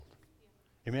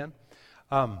Amen?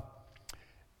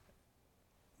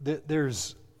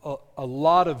 There's a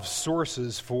lot of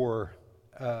sources for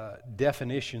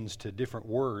definitions to different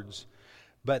words,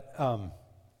 but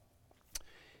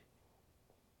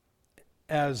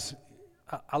as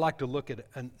I like to look at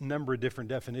a number of different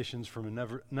definitions from a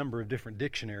number of different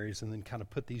dictionaries and then kind of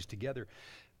put these together,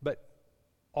 but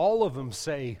all of them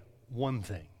say one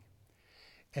thing,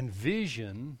 and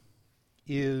vision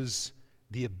is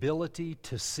the ability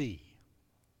to see.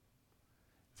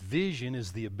 Vision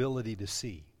is the ability to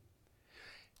see,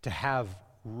 to have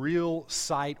real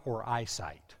sight or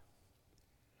eyesight,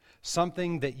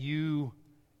 something that you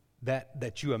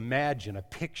imagine, a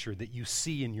picture that you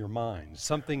see in your mind,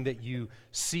 something that you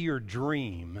see or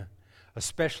dream,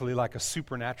 especially like a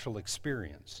supernatural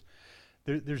experience.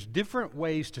 There's different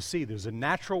ways to see. There's a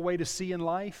natural way to see in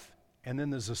life, and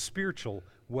then there's a spiritual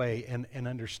way and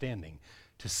understanding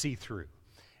to see through.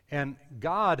 And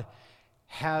God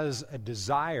has a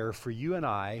desire for you and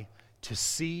I to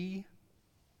see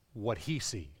what He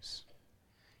sees.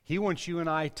 He wants you and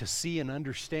I to see and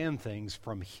understand things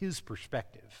from His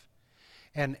perspective.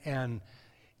 And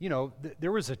you know,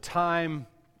 there was a time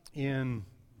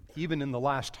even in the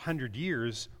last 100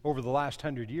 years, over the last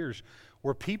 100 years,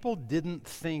 where people didn't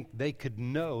think they could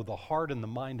know the heart and the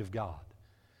mind of God.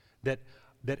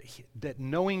 That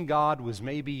knowing God was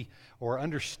maybe, or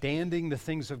understanding the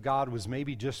things of God was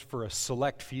maybe just for a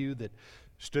select few that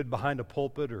stood behind a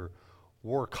pulpit or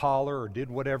wore a collar or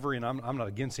did whatever. And I'm not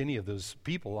against any of those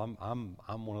people. I'm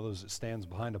one of those that stands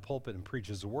behind a pulpit and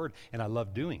preaches the word, and I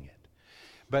love doing it.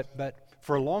 But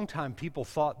for a long time, people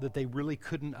thought that they really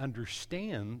couldn't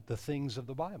understand the things of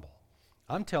the Bible.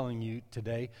 I'm telling you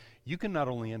today, you can not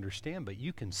only understand, but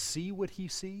you can see what He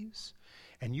sees,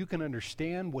 and you can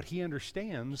understand what He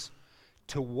understands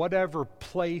to whatever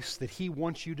place that He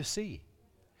wants you to see.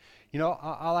 You know,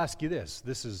 I'll ask you this.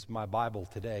 This is my Bible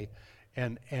today,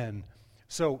 and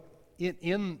so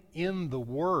in the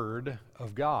Word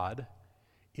of God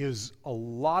is a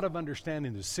lot of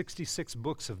understanding. There's 66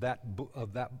 books of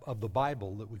the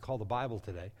Bible that we call the Bible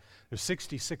today. There's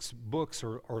 66 books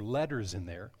or letters in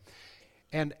there,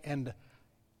 and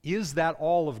is that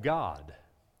all of God?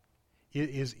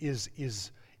 Is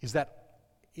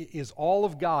all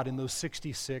of God in those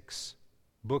 66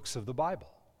 books of the Bible?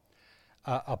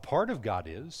 A part of God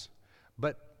is,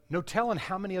 but no telling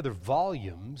how many other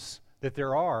volumes that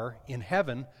there are in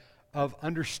heaven of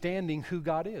understanding who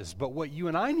God is. But what you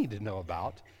and I need to know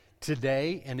about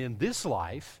today and in this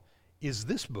life is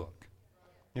this book.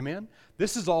 Amen?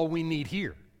 This is all we need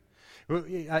here.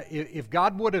 If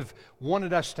God would have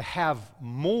wanted us to have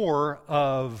more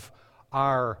of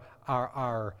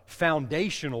our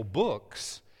foundational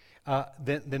books,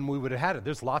 then we would have had it.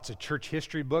 There's lots of church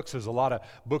history books. There's a lot of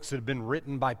books that have been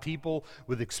written by people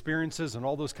with experiences and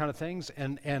all those kind of things.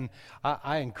 And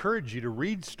I encourage you to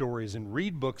read stories and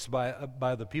read books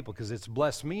by the people, because it's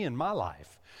blessed me in my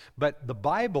life. But the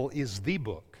Bible is the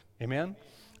book. Amen?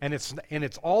 And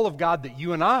it's all of God that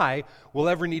you and I will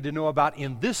ever need to know about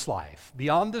in this life.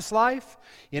 Beyond this life,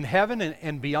 in heaven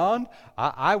and beyond,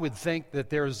 I would think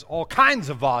that there's all kinds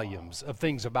of volumes of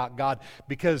things about God,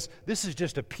 because this is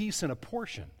just a piece and a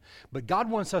portion. But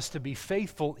God wants us to be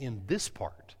faithful in this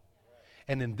part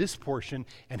and in this portion,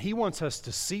 and He wants us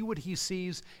to see what He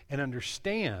sees and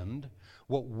understand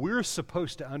what we're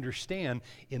supposed to understand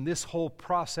in this whole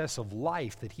process of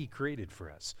life that He created for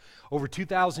us. Over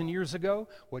 2,000 years ago,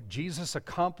 what Jesus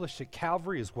accomplished at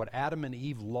Calvary is what Adam and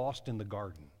Eve lost in the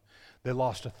garden. They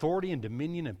lost authority and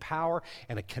dominion and power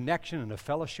and a connection and a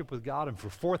fellowship with God. And for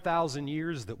 4,000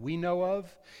 years that we know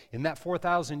of, in that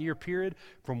 4,000-year period,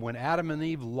 from when Adam and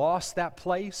Eve lost that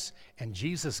place and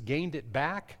Jesus gained it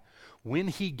back, when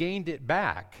He gained it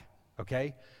back,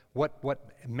 okay, what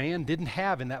man didn't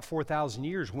have in that 4,000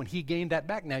 years, when He gained that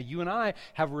back. Now, you and I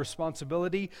have a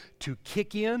responsibility to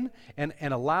kick in and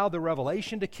allow the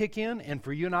revelation to kick in, and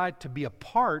for you and I to be a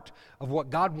part of what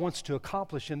God wants to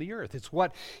accomplish in the earth. It's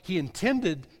what He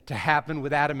intended to happen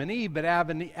with Adam and Eve, but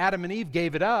Adam and Eve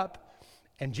gave it up,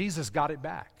 and Jesus got it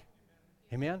back.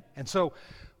 Amen? And so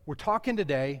we're talking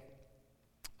today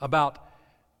about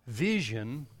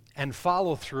vision and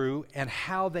follow through and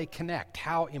how they connect,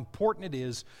 how important it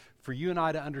is for you and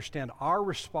I to understand our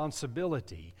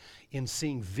responsibility in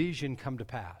seeing vision come to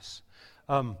pass.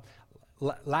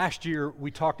 Last year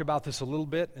we talked about this a little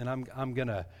bit, and I'm going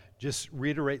to just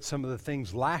reiterate some of the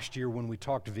things last year when we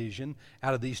talked vision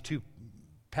out of these two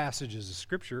passages of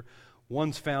Scripture.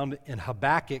 One's found in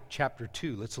Habakkuk chapter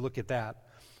 2. Let's look at that.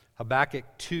 Habakkuk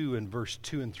 2 and verse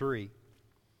 2 and 3.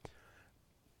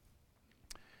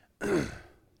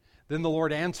 Then the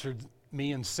Lord answered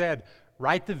me and said,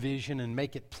 write the vision and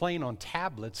make it plain on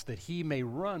tablets that he may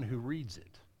run who reads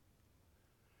it.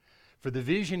 For the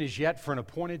vision is yet for an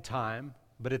appointed time,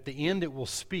 but at the end it will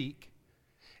speak,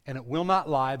 and it will not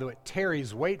lie, though it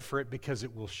tarries, wait for it, because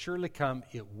it will surely come.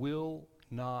 It will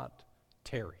not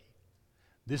tarry.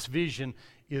 This vision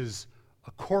is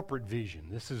a corporate vision.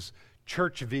 This is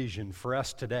church vision for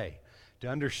us today, to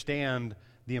understand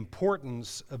the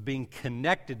importance of being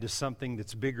connected to something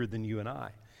that's bigger than you and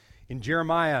I. In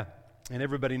Jeremiah, and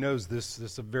everybody knows this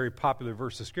is a very popular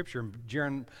verse of Scripture,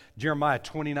 in Jeremiah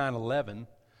 29:11,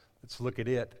 let's look at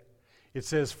it. It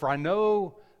says, "For I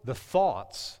know the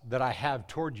thoughts that I have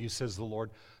toward you, says the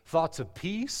Lord, thoughts of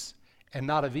peace and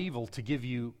not of evil, to give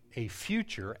you a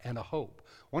future and a hope."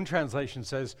 One translation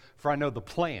says, "For I know the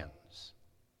plans."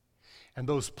 And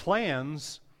those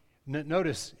plans,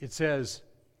 notice it says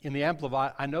in the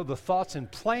Amplified, "I know the thoughts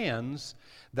and plans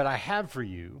that I have for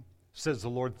you, says the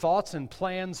Lord, thoughts and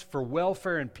plans for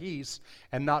welfare and peace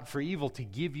and not for evil, to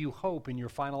give you hope in your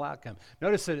final outcome."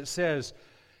 Notice that it says,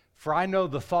 "For I know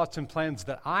the thoughts and plans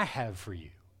that I have for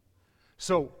you."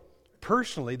 So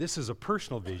personally, this is a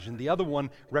personal vision. The other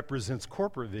one represents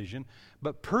corporate vision.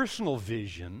 But personal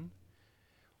vision,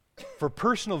 for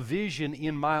personal vision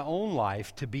in my own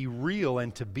life to be real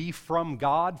and to be from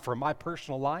God for my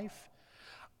personal life,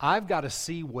 I've got to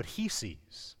see what He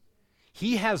sees.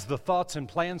 He has the thoughts and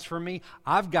plans for me.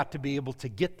 I've got to be able to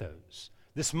get those.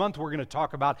 This month we're going to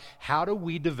talk about how do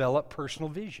we develop personal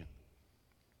vision.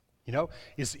 You know,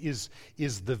 is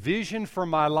the vision for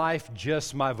my life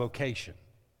just my vocation?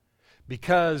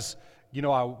 Because, you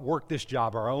know, I work this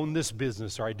job, or I own this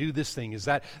business, or I do this thing.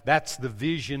 That's the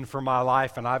vision for my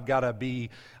life, and I've got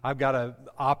to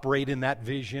operate in that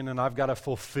vision, and I've got to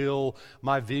fulfill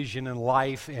my vision in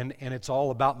life, and it's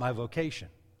all about my vocation.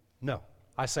 No,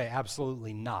 I say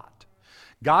absolutely not.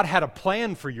 God had a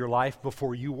plan for your life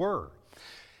before you were.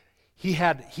 He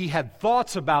had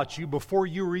thoughts about you before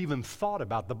you were even thought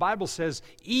about. The Bible says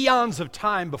eons of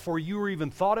time before you were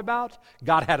even thought about,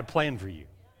 God had a plan for you.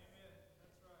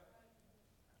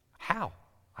 How?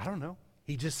 I don't know.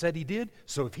 He just said He did.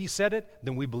 So if He said it,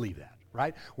 then we believe that,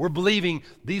 right? We're believing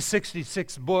these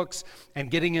 66 books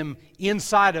and getting them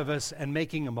inside of us and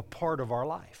making them a part of our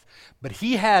life. But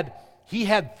He had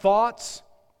thoughts.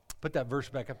 Put that verse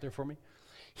back up there for me.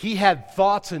 He had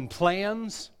thoughts and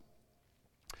plans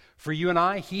for you and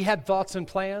I. He had thoughts and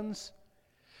plans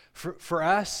for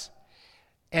us.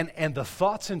 And the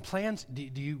thoughts and plans,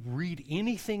 do you read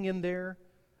anything in there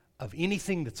of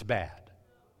anything that's bad?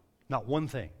 Not one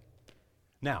thing.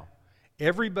 Now,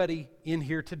 everybody in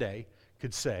here today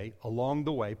could say along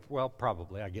the way, well,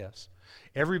 probably, I guess,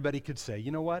 everybody could say,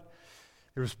 you know what?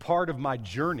 There was part of my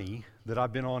journey that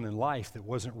I've been on in life that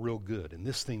wasn't real good, and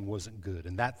this thing wasn't good,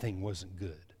 and that thing wasn't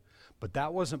good. But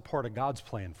that wasn't part of God's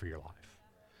plan for your life.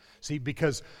 See,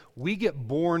 because we get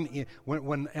born in,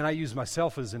 and I use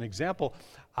myself as an example,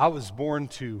 I was born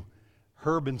to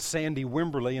Herb and Sandy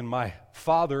Wimberly, and my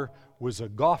father was a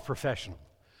golf professional.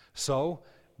 So,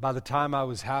 by the time I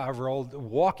was however old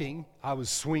walking, I was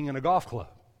swinging a golf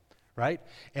club, right?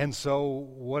 And so,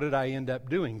 what did I end up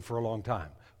doing for a long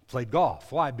time? Played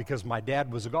golf. Why? Because my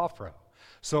dad was a golf pro.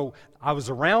 So, I was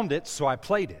around it, so I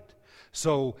played it.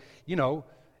 So, you know,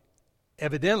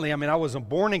 evidently, I mean, I wasn't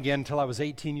born again until I was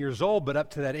 18 years old, but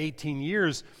up to that 18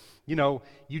 years, you know,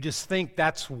 you just think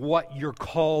that's what you're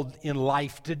called in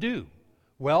life to do.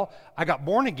 Well, I got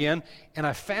born again, and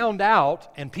I found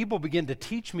out, and people began to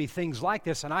teach me things like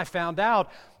this, and I found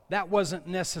out that wasn't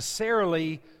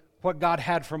necessarily what God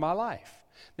had for my life.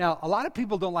 Now, a lot of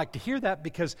people don't like to hear that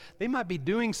because they might be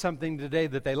doing something today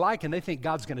that they like, and they think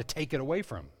God's going to take it away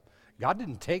from them. God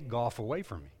didn't take golf away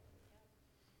from me.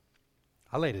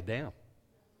 I laid it down.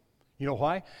 You know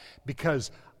why? Because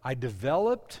I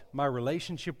developed my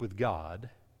relationship with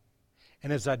God.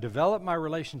 And as I developed my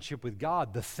relationship with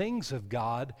God, the things of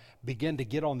God began to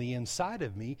get on the inside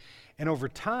of me. And over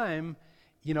time,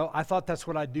 you know, I thought that's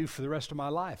what I'd do for the rest of my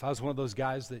life. I was one of those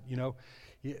guys that, you know,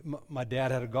 my dad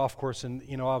had a golf course, and,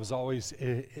 you know, I was always,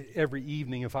 every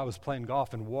evening if I was playing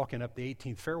golf and walking up the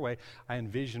 18th fairway, I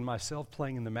envisioned myself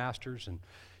playing in the Masters. And,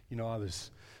 you know, I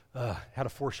was... had a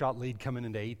 4-shot lead coming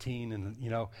into 18, and you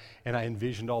know, and I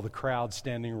envisioned all the crowd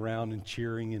standing around and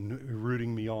cheering and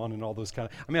rooting me on and all those kind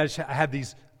of. I mean, I had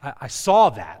these. I saw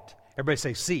that. Everybody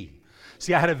say, "See."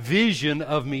 See, I had a vision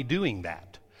of me doing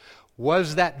that.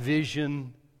 Was that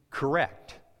vision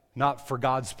correct? Not for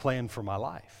God's plan for my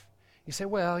life. You say,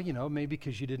 well, you know, maybe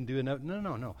because you didn't do enough.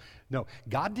 No.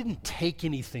 God didn't take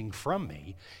anything from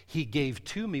me. He gave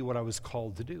to me what I was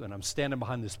called to do. And I'm standing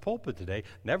behind this pulpit today.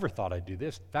 Never thought I'd do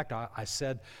this. In fact, I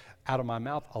said out of my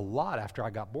mouth a lot after I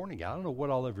got born again. I don't know what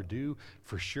I'll ever do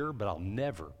for sure, but I'll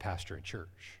never pastor a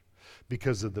church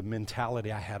because of the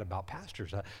mentality I had about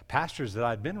pastors. Pastors that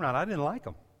I'd been around, I didn't like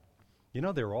them. You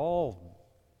know,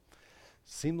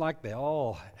 seemed like they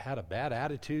all had a bad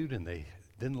attitude and they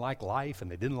didn't like life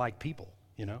and they didn't like people,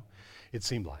 you know. It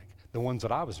seemed like the ones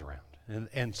that I was around.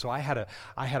 And so I had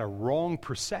a wrong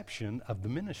perception of the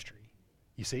ministry.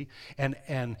 You see?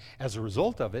 And as a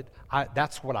result of it,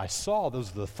 that's what I saw.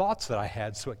 Those are the thoughts that I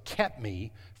had, so it kept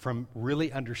me from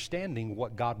really understanding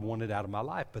what God wanted out of my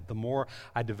life. But the more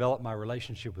I developed my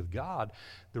relationship with God,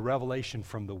 the revelation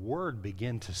from the Word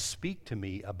began to speak to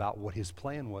me about what His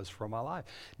plan was for my life.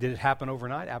 Did it happen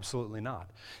overnight? Absolutely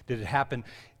not. Did it happen,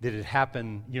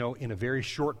 in a very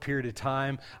short period of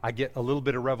time? I get a little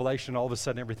bit of revelation, all of a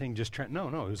sudden everything just No.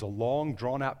 It was a long,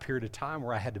 drawn-out period of time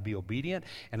where I had to be obedient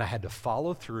and I had to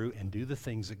follow through and do the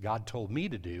things that God told me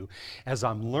to do as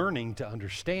I'm learning to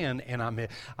understand, and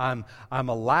I'm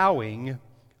allowing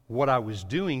what I was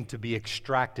doing to be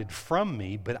extracted from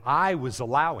me, but I was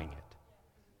allowing it.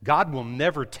 God will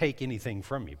never take anything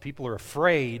from you. People are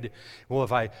afraid, well,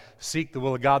 if I seek the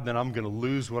will of God, then I'm going to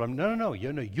lose what I'm... No,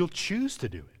 you'll choose to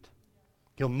do it.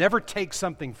 He'll never take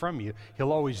something from you.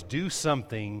 He'll always do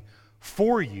something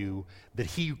for you that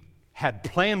He had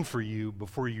planned for you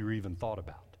before you even thought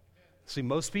about. See,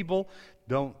 most people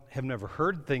have never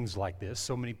heard things like this,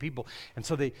 so many people, and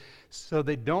so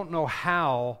they don't know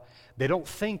how, they don't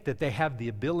think that they have the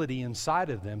ability inside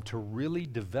of them to really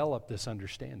develop this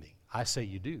understanding. I say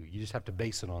you do. You just have to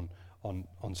base it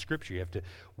on Scripture. You have to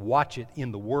watch it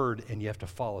in the Word, and you have to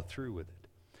follow through with it.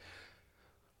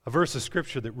 A verse of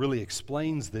Scripture that really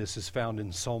explains this is found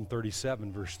in Psalm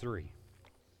 37, verse 3.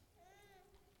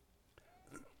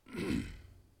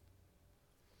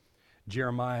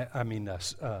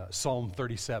 Psalm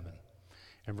 37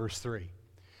 and verse 3.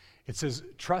 It says,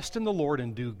 "Trust in the Lord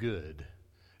and do good.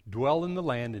 Dwell in the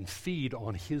land and feed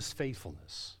on His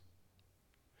faithfulness.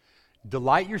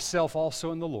 Delight yourself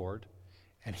also in the Lord,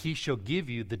 and He shall give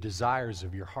you the desires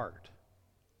of your heart.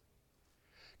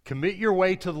 Commit your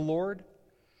way to the Lord.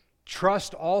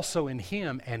 Trust also in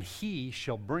Him, and He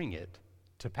shall bring it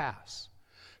to pass."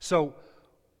 So,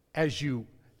 as you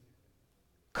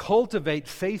cultivate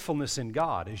faithfulness in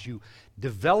God, as you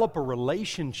develop a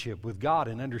relationship with God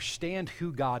and understand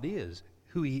who God is,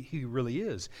 who He really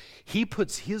is, He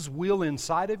puts His will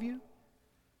inside of you,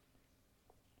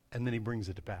 and then He brings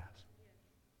it to pass.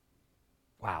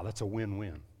 Wow, that's a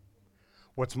win-win.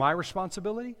 What's my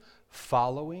responsibility?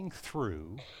 Following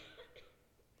through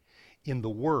in the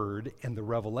Word and the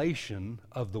revelation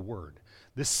of the Word.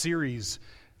 This series,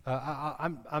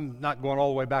 I'm not going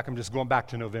all the way back, I'm just going back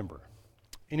to November.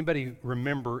 Anybody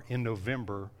remember in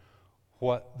November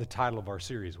what the title of our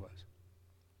series was?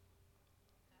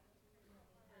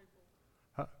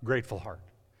 Grateful Heart.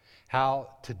 How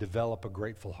to develop a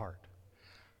grateful heart.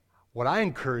 What I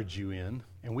encourage you in,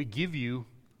 and we give you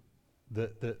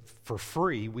for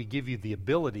free, we give you the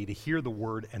ability to hear the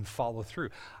Word and follow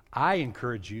through. I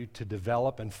encourage you to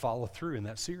develop and follow through in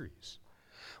that series.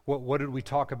 What did we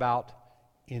talk about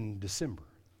in December?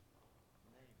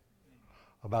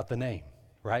 About the name,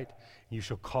 right? You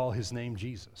shall call His name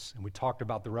Jesus. And we talked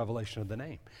about the revelation of the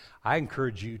name. I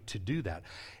encourage you to do that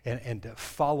and to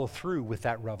follow through with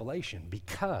that revelation,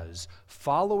 because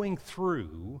following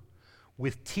through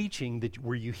with teaching that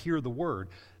where you hear the Word,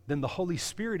 then the Holy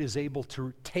Spirit is able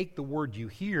to take the Word you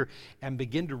hear and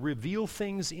begin to reveal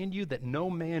things in you that no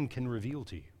man can reveal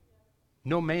to you.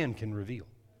 No man can reveal.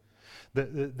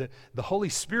 The Holy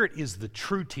Spirit is the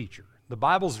true teacher. The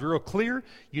Bible's real clear.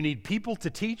 You need people to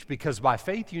teach, because by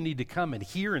faith you need to come and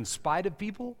hear in spite of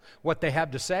people what they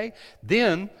have to say.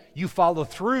 Then you follow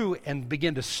through and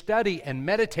begin to study and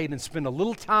meditate and spend a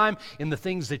little time in the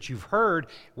things that you've heard.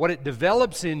 What it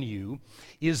develops in you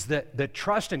is the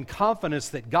trust and confidence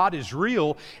that God is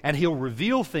real and He'll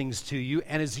reveal things to you.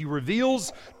 And as He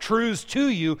reveals truths to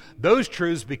you, those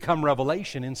truths become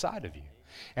revelation inside of you.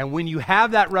 And when you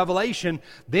have that revelation,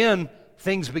 then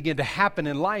things begin to happen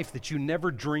in life that you never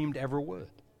dreamed ever would.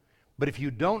 But if you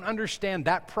don't understand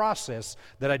that process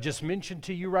that I just mentioned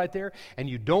to you right there, and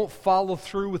you don't follow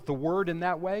through with the Word in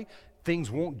that way,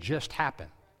 things won't just happen.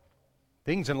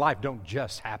 Things in life don't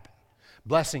just happen.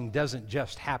 Blessing doesn't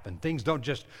just happen. Things don't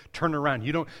just turn around.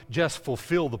 You don't just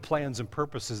fulfill the plans and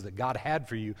purposes that God had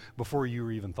for you before you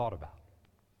were even thought about.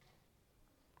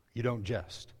 You don't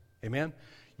just. Amen?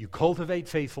 You cultivate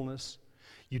faithfulness.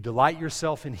 You delight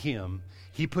yourself in Him.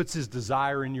 He puts His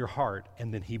desire in your heart,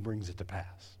 and then He brings it to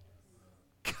pass.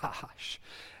 Gosh,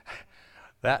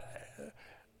 I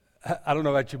don't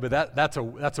know about you, but that's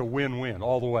a win-win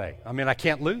all the way. I mean, I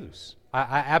can't lose.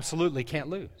 I absolutely can't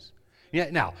lose. Yeah,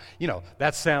 now,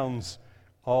 that sounds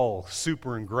all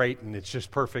super and great and it's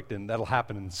just perfect and that'll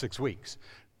happen in 6 weeks.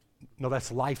 No,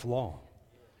 that's lifelong.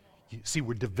 You see,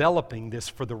 we're developing this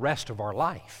for the rest of our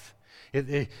life.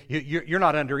 You're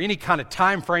not under any kind of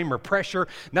time frame or pressure.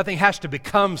 Nothing has to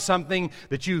become something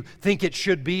that you think it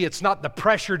should be. It's not the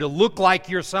pressure to look like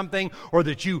you're something or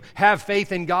that you have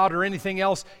faith in God or anything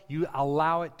else. You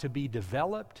allow it to be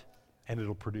developed and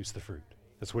it'll produce the fruit.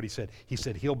 That's what he said. He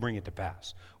said he'll bring it to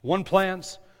pass. One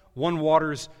plants, one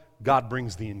waters, God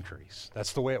brings the increase.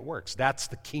 That's the way it works. That's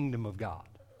the kingdom of God.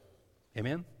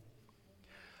 Amen?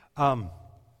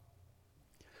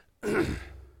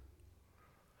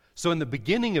 So in the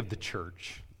beginning of the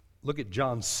church, look at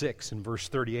John 6 and verse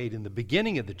 38. In the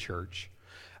beginning of the church,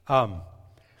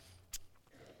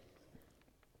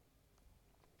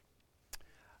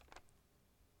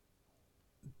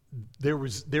 there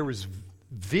was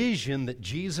vision that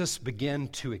Jesus began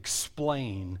to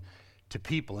explain to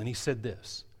people. And he said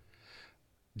this.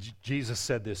 Jesus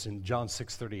said this in John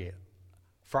 6:38.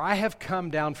 For I have come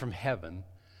down from heaven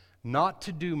not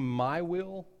to do my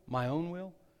will, my own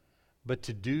will, but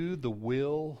to do the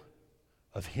will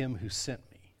of him who sent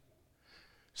me.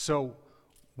 So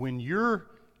when you're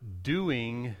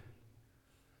doing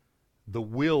the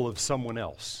will of someone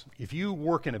else, if you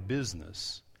work in a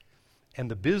business and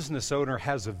the business owner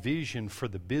has a vision for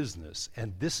the business,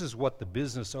 and this is what the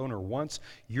business owner wants,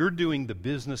 you're doing the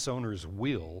business owner's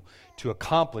will to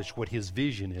accomplish what his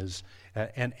vision is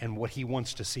and what he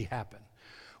wants to see happen.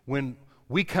 When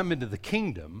we come into the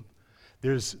kingdom,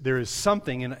 there is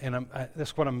something, and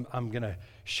that's what I'm going to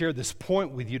share this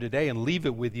point with you today and leave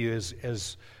it with you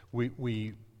as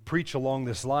we preach along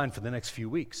this line for the next few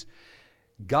weeks.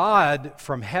 God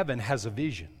from heaven has a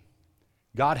vision.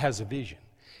 God has a vision.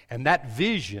 And that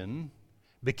vision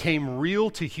became real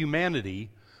to humanity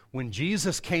when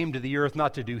Jesus came to the earth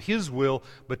not to do his will,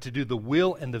 but to do the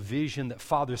will and the vision that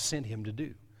Father sent him to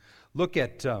do. Look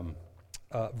at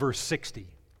verse 60.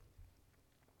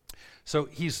 So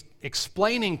he's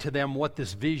explaining to them what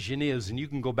this vision is, and you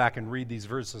can go back and read these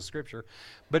verses of Scripture.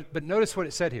 But notice what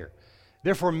it said here.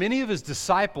 Therefore, many of his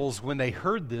disciples, when they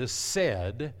heard this,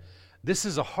 said, this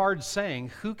is a hard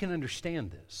saying. Who can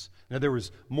understand this? Now, there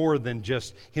was more than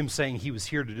just him saying he was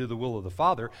here to do the will of the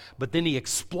Father, but then he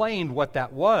explained what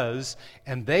that was,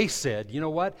 and they said, you know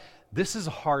what? This is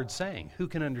a hard saying. Who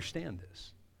can understand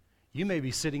this? You may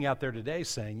be sitting out there today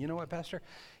saying, you know what, Pastor?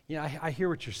 I hear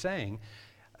what you're saying.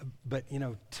 But,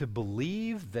 to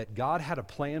believe that God had a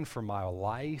plan for my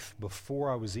life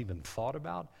before I was even thought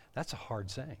about, that's a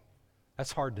hard saying.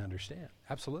 That's hard to understand.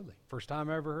 Absolutely. First time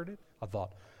I ever heard it, I thought,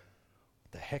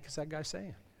 what the heck is that guy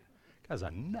saying? That guy's a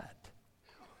nut.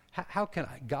 How can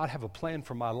God have a plan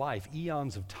for my life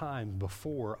eons of time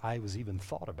before I was even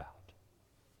thought about?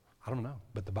 I don't know,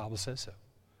 but the Bible says so.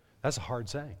 That's a hard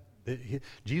saying.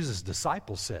 Jesus'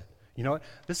 disciples said, you know what?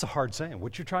 This is a hard saying.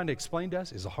 What you're trying to explain to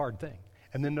us is a hard thing.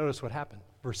 And then notice what happened.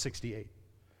 Verse 66.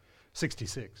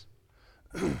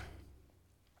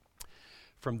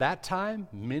 From that time,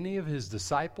 many of his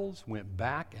disciples went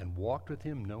back and walked with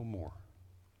him no more.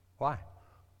 Why?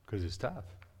 Because it's tough.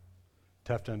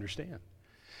 Tough to understand.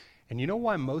 And you know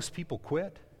why most people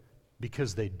quit?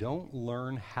 Because they don't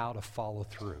learn how to follow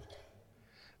through.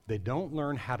 They don't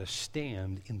learn how to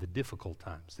stand in the difficult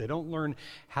times. They don't learn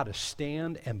how to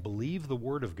stand and believe the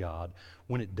Word of God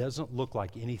when it doesn't look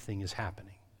like anything is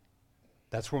happening.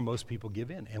 That's where most people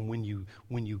give in. And when you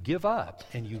give up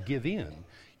and you give in,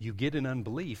 you get in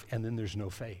unbelief, and then there's no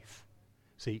faith.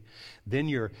 See, then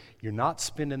you're not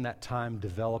spending that time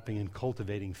developing and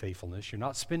cultivating faithfulness. You're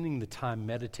not spending the time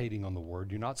meditating on the Word.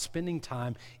 You're not spending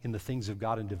time in the things of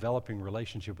God and developing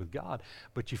relationship with God,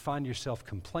 but you find yourself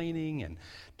complaining and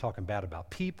talking bad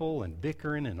about people and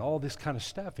bickering and all this kind of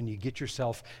stuff, and you get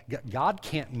yourself, God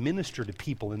can't minister to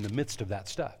people in the midst of that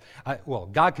stuff.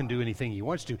 God can do anything he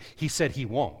wants to. He said he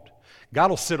won't. God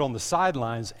will sit on the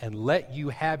sidelines and let you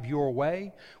have your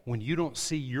way when you don't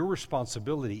see your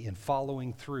responsibility in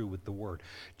following through with the Word.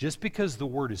 Just because the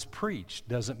Word is preached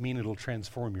doesn't mean it'll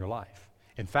transform your life.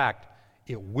 In fact,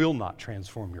 it will not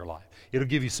transform your life. It'll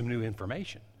give you some new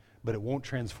information, but it won't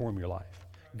transform your life.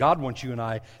 God wants you and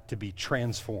I to be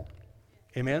transformed.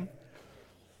 Amen?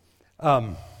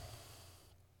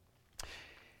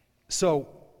 So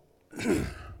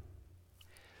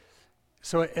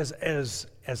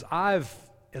as I've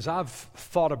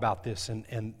thought about this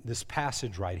and this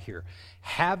passage right here,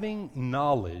 having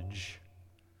knowledge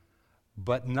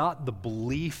but not the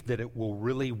belief that it will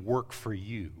really work for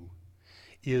you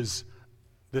this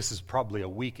is probably a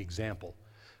weak example,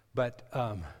 but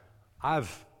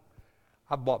I've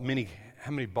bought many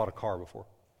How many bought a car before?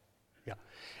 Yeah.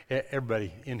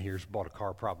 Everybody in here's bought a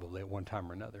car probably at one time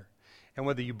or another. And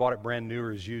whether you bought it brand new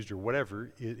or is used or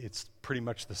whatever, it's pretty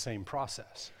much the same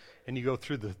process. And you go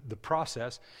through the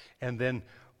process, and then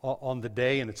on the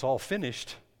day, and it's all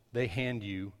finished, they hand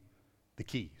you the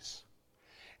keys.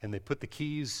 And they put the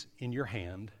keys in your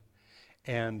hand,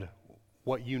 and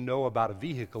what you know about a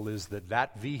vehicle is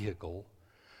that vehicle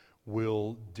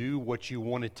will do what you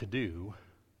want it to do,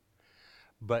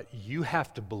 but you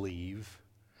have to believe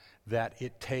that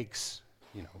it takes,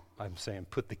 I'm saying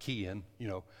put the key in,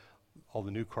 all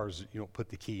the new cars, you don't put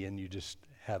the key in, you just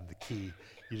have the key,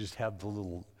 you just have the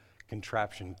little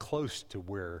contraption close to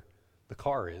where the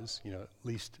car is, at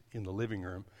least in the living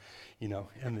room, and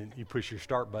then you push your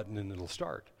start button and it'll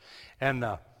start.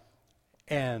 But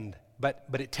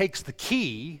it takes the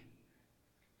key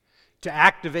to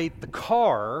activate the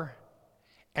car,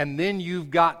 and then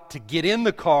you've got to get in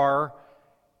the car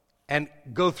and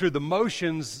go through the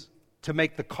motions to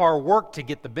make the car work to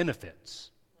get the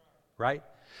benefits, right?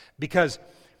 Because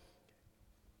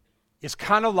it's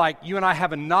kind of like you and I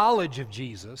have a knowledge of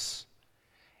Jesus,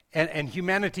 and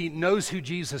humanity knows who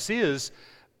Jesus is,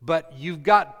 but you've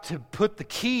got to put the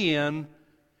key in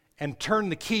and turn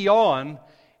the key on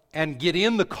and get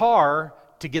in the car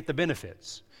to get the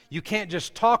benefits. You can't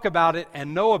just talk about it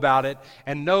and know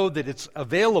that it's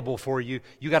available for you.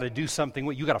 You got to do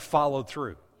something. You got to follow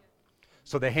through.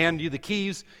 So they hand you the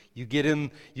keys, you get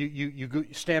in, you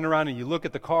stand around and you look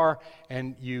at the car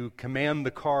and you command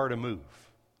the car to move.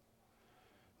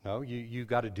 No, you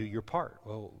got to do your part.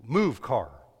 Well, move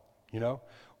car,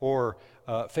 or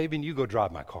Fabian, you go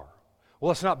drive my car.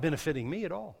 Well, it's not benefiting me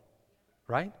at all,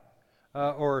 right?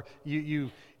 Or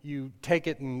you take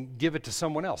it and give it to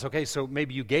someone else. Okay, so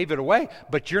maybe you gave it away,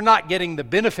 but you're not getting the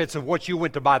benefits of what you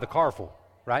went to buy the car for,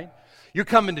 right? You're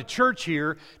coming to church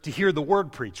here to hear the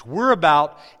Word preached. We're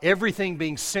about everything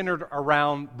being centered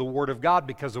around the Word of God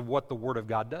because of what the Word of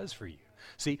God does for you.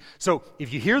 See, so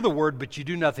if you hear the Word but you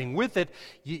do nothing with it,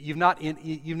 you've not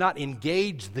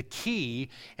engaged the key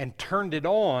and turned it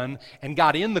on and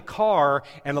got in the car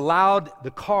and allowed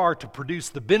the car to produce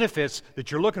the benefits that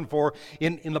you're looking for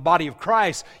in the body of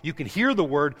Christ. You can hear the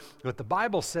Word, but the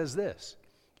Bible says this: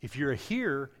 if you're a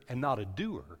hearer and not a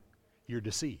doer, you're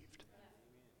deceived.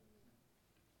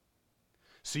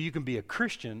 So you can be a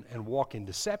Christian and walk in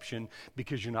deception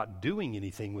because you're not doing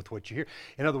anything with what you hear.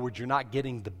 In other words, you're not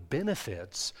getting the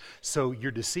benefits, so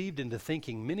you're deceived into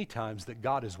thinking many times that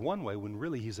God is one way when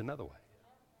really He's another way.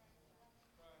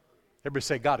 Everybody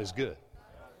say, God is good.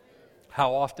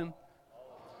 How often?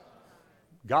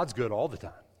 God's good all the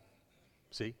time.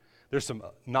 See, there's some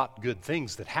not good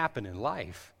things that happen in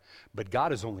life, but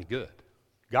God is only good.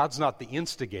 God's not the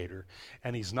instigator,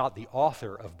 and He's not the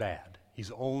author of bad. He's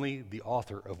only the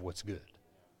author of what's good.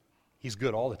 He's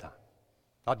good all the time.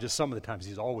 Not just some of the times,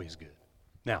 He's always good.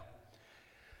 Now,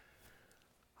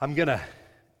 I'm going to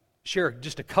share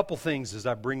just a couple things as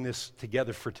I bring this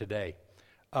together for today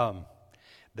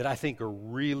that I think are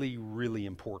really, really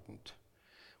important.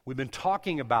 We've been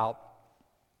talking about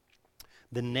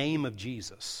the name of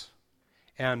Jesus.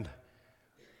 And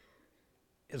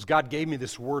as God gave me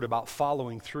this word about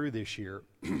following through this year,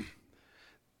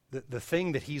 the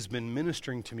thing that He's been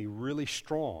ministering to me really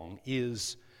strong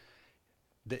is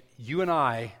that you and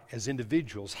I, as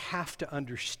individuals, have to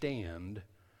understand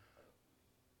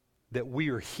that we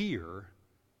are here,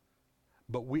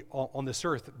 but we on this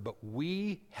earth, but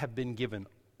we have been given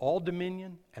all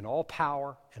dominion and all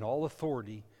power and all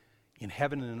authority in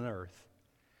heaven and on earth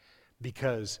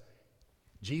because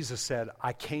Jesus said,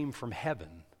 I came from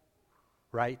heaven,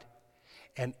 right?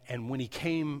 And when He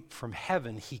came from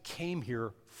heaven, He came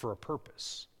here for a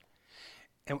purpose.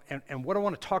 And what I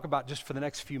want to talk about just for the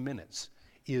next few minutes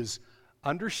is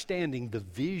understanding the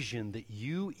vision that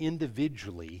you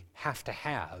individually have to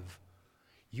have.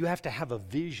 You have to have a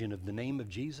vision of the name of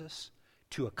Jesus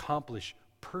to accomplish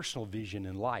personal vision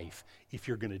in life if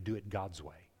you're going to do it God's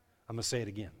way. I'm going to say it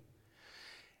again.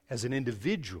 As an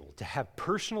individual, to have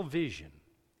personal vision,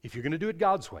 if you're going to do it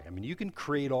God's way, I mean, you can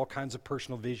create all kinds of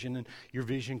personal vision, and your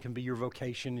vision can be your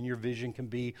vocation, and your vision can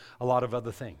be a lot of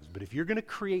other things. But if you're going to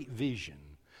create vision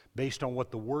based on what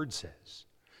the Word says,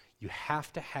 you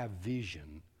have to have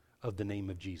vision of the name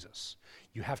of Jesus.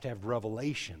 You have to have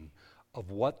revelation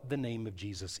of what the name of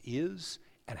Jesus is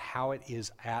and how it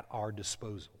is at our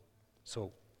disposal.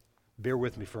 So bear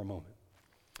with me for a moment.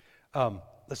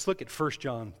 Let's look at 1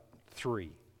 John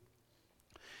 3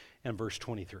 and verse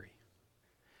 23.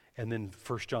 And then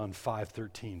 1 John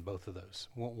 5:13, both of those,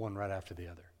 one right after the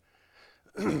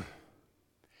other.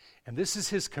 And this is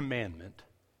His commandment,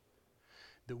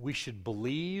 that we should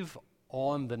believe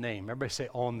on the name. Everybody say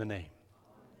on the name.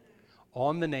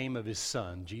 On the name of his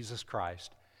Son, Jesus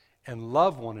Christ, and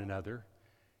love one another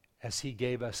as he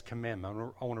gave us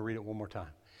commandment. I want to read it one more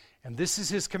time. And this is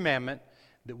his commandment,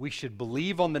 that we should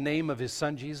believe on the name of his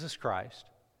Son, Jesus Christ,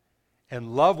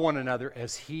 and love one another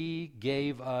as he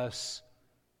gave us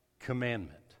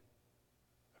commandment.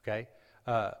 Okay?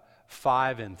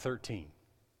 5 and 13.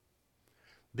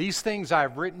 These things I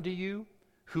have written to you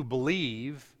who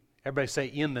believe, everybody say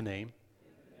in the name,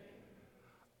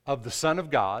 of the Son of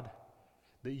God,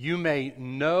 that you may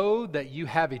know that you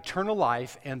have eternal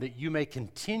life and that you may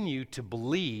continue to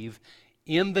believe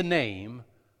in the name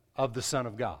of the Son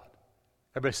of God.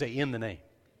 Everybody say in the name.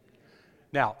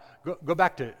 Now, go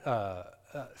back to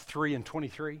 3 and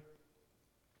 23.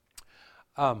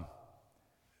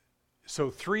 So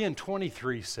 3 and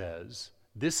 23 says,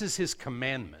 this is his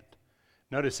commandment.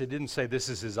 Notice it didn't say this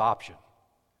is his option.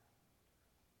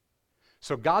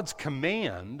 So God's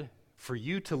command for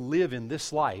you to live in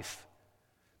this life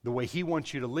the way he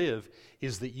wants you to live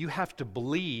is that you have to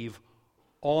believe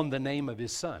on the name of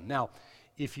his Son. Now,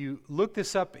 if you look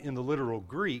this up in the literal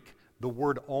Greek, the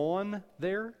word on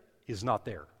there is not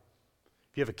there.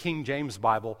 If you have a King James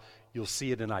Bible, you'll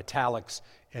see it in italics,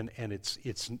 and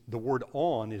it's the word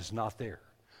on is not there.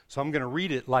 So I'm going to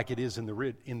read it like it is in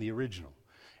the original.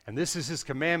 And this is his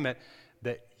commandment,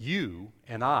 that you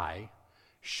and I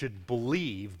should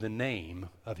believe the name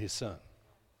of his Son.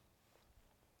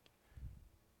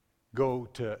 Go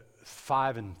to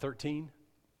 5 and 13.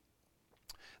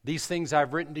 These things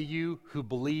I've written to you who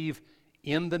believe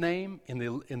in the name. In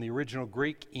the original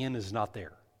Greek, in is not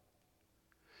there.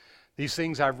 These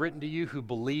things I've written to you who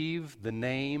believe the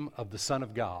name of the Son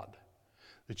of God,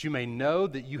 that you may know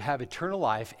that you have eternal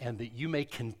life and that you may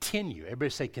continue. Everybody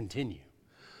say continue.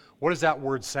 What does that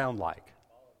word sound like?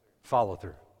 Follow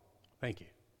through. Thank you.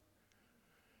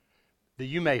 That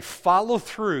you may follow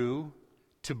through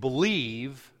to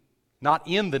believe, not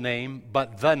in the name,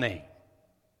 but the name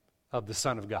of the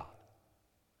Son of God.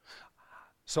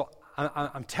 So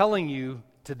I'm telling you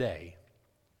today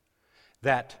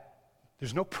that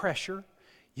there's no pressure.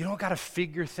 You don't got to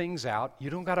figure things out. You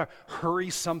don't got to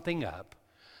hurry something up.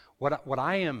 What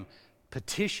I am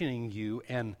petitioning you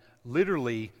and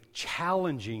literally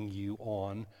challenging you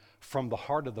on from the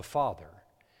heart of the Father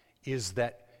is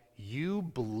that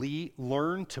you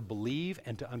learn to believe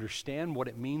and to understand what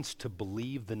it means to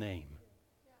believe the name.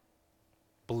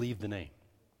 Believe the name.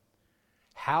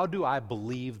 How do I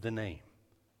believe the name?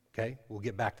 Okay, we'll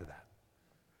get back to that.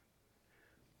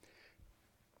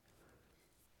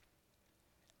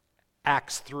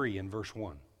 Acts 3 in verse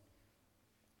 1.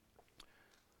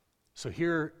 So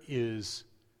here is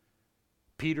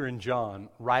Peter and John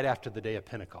right after the day of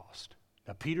Pentecost.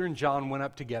 Now Peter and John went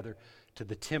up together to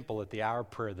the temple at the hour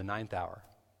of prayer, the 9th hour.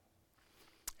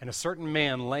 And a certain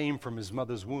man, lame from his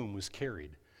mother's womb, was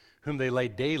carried, whom they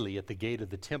laid daily at the gate of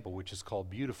the temple, which is called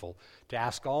Beautiful, to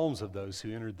ask alms of those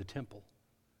who entered the temple.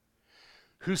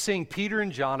 Who, seeing Peter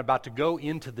and John about to go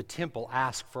into the temple,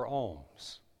 asked for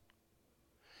alms.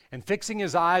 And fixing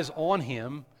his eyes on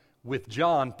him with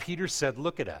John, Peter said,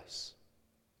 "Look at us."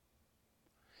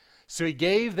 So he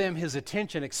gave them his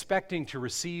attention, expecting to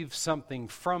receive something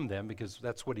from them, because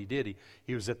that's what he did.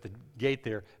 He was at the gate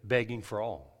there begging for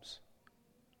alms,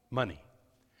 money.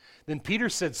 Then Peter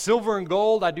said, "Silver and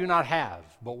gold I do not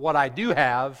have, but what I do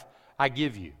have, I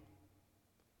give you."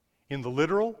 In the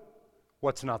literal,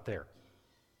 what's not there?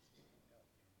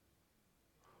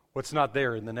 What's not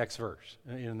there in the next verse,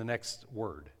 in the next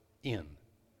word? In.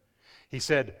 He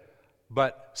said,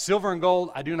 "But silver and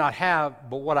gold I do not have,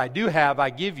 but what I do have,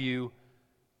 I give you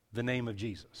the name of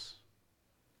Jesus."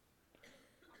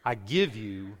 I give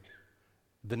you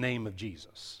the name of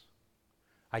Jesus.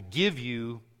 I give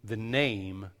you the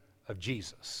name of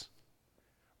Jesus.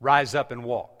 Rise up and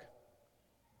walk.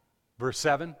 Verse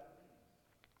 7.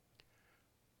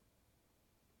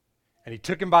 And he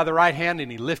took him by the right hand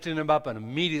and he lifted him up, and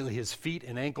immediately his feet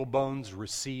and ankle bones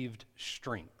received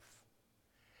strength.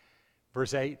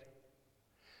 Verse 8.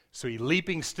 So he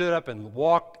leaping stood up and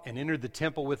walked and entered the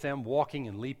temple with them, walking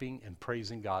and leaping and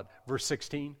praising God. Verse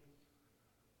 16.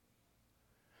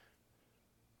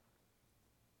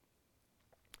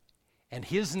 And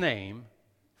his name,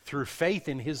 through faith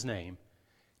in his name,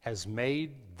 has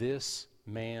made this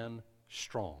man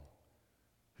strong.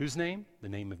 Whose name? The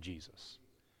name of Jesus.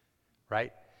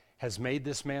 Right? Has made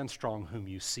this man strong whom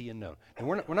you see and know. And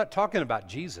we're not talking about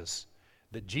Jesus,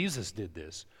 that Jesus did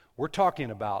this. We're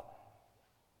talking about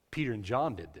Peter and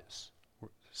John did this.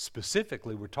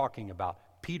 Specifically, we're talking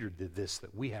about Peter did this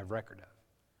that we have record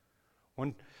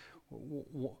of.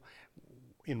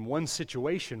 In one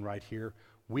situation right here,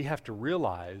 we have to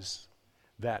realize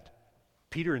that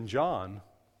Peter and John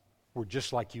were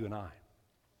just like you and I.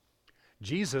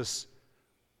 Jesus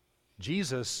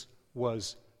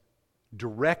was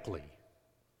directly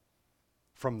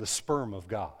from the sperm of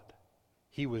God.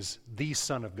 He was the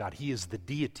Son of God. He is the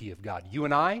deity of God. You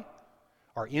and I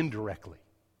are indirectly,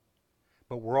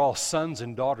 but we're all sons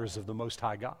and daughters of the Most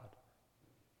High God.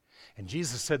 And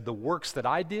Jesus said, the works that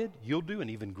I did, you'll do, and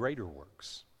even greater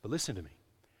works. But listen to me.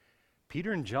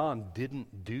 Peter and John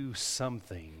didn't do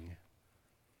something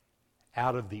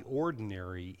out of the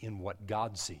ordinary in what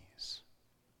God sees.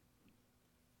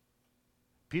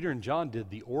 Peter and John did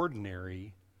the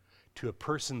ordinary to a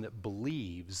person that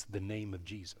believes the name of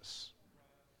Jesus.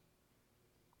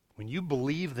 When you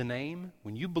believe the name,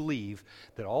 when you believe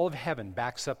that all of heaven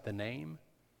backs up the name,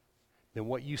 then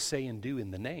what you say and do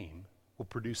in the name will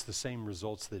produce the same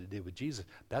results that it did with Jesus.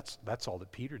 That's all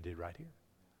that Peter did right here.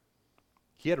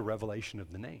 He had a revelation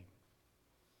of the name.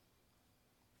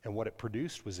 And what it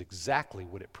produced was exactly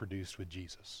what it produced with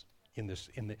Jesus in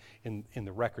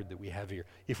the record that we have here.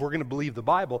 If we're going to believe the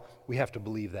Bible, we have to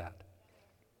believe that.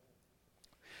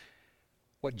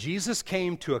 What Jesus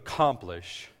came to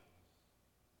accomplish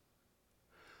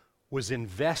was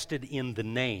invested in the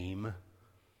name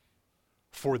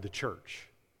for the church.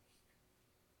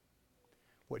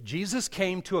 What Jesus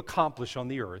came to accomplish on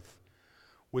the earth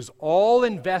was all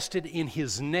invested in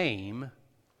his name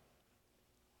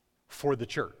for the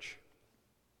church.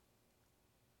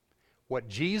 What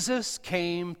Jesus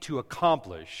came to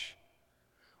accomplish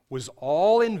was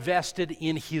all invested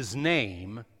in his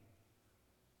name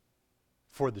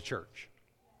for the church.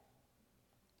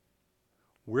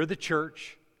 We're the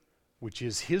church, which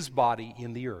is his body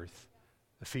in the earth,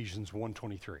 Ephesians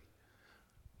 1:23.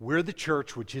 We're the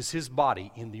church, which is his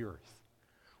body in the earth.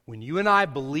 When you and I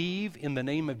believe in the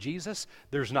name of Jesus,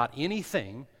 there's not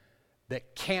anything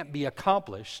that can't be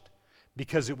accomplished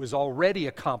because it was already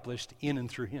accomplished in and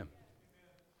through him.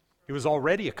 It was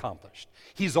already accomplished.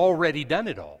 He's already done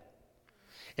it all.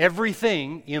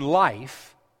 Everything in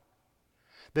life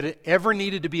that it ever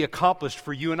needed to be accomplished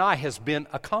for you and I has been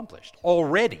accomplished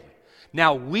already.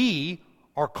 Now we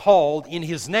are called in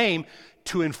his name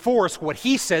to enforce what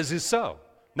he says is so,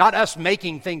 not us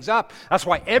making things up. That's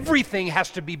why everything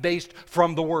has to be based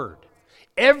from the Word.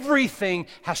 Everything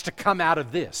has to come out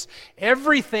of this.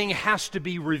 Everything has to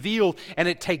be revealed, and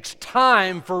it takes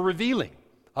time for revealing.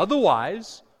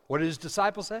 Otherwise, what did his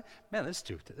disciples say? Man, this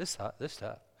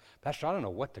tough. Pastor, I don't know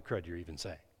what the crud you're even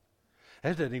saying.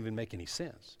 That doesn't even make any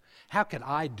sense. How can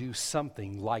I do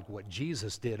something like what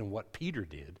Jesus did and what Peter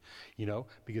did?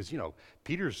 Because,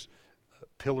 Peter's a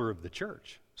pillar of the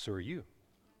church. So are you.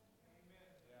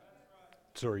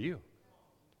 So are you.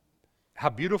 How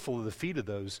beautiful are the feet of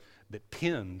those that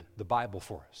penned the Bible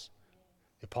for us.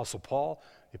 The Apostle Paul,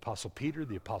 the Apostle Peter,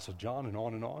 the Apostle John, and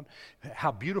on and on.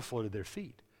 How beautiful are their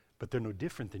feet. But they're no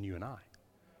different than you and I,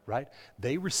 right?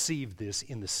 They received this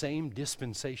in the same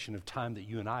dispensation of time that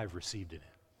you and I have received it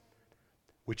in,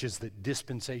 which is the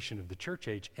dispensation of the church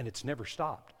age, and it's never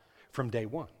stopped from day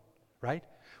one, right?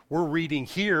 We're reading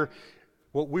here,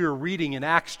 what we were reading in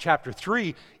Acts chapter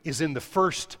 3 is in the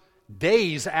first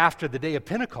days after the day of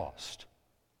Pentecost.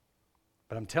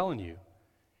 But I'm telling you,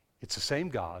 it's the same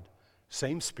God,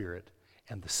 same Spirit,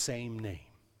 and the same name.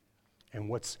 And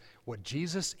what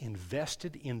Jesus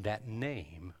invested in that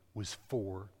name was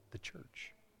for the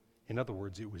church. In other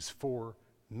words, it was for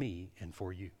me and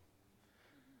for you.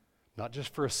 Not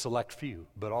just for a select few,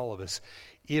 but all of us,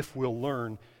 if we'll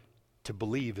learn to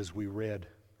believe as we read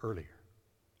earlier.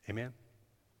 Amen?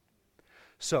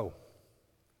 So,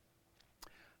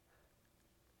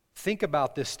 think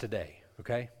about this today,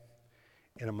 okay?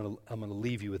 And I'm going to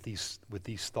leave you with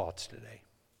these thoughts today.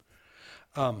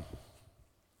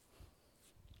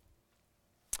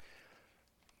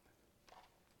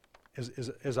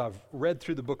 As I've read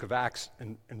through the book of Acts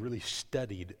and really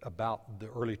studied about the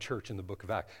early church in the book of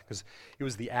Acts, because it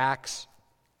was the Acts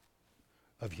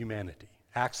of humanity,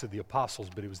 Acts of the Apostles,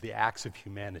 but it was the Acts of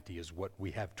humanity is what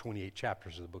we have 28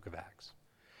 chapters of the book of Acts.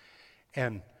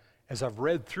 And as I've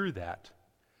read through that,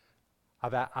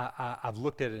 I've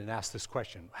looked at it and asked this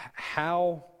question: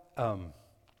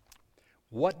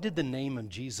 what did the name of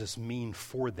Jesus mean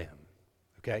for them?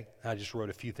 Okay, I just wrote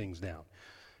a few things down.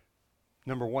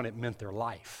 Number one, it meant their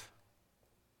life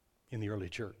in the early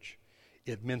church.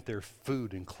 It meant their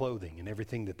food and clothing and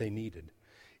everything that they needed.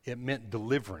 It meant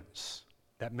deliverance.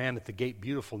 That man at the gate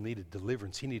beautiful needed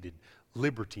deliverance. He needed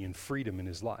liberty and freedom in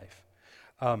his life.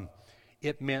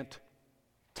 It meant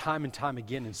time and time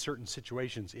again in certain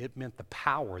situations, it meant the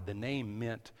power. The name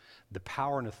meant the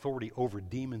power and authority over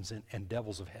demons and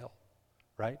devils of hell,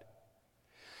 right?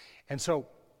 And so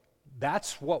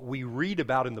that's what we read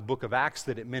about in the book of Acts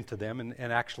that it meant to them,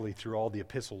 and actually through all the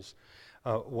epistles,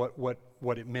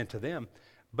 what it meant to them.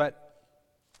 But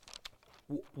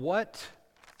what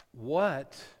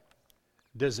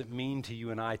does it mean to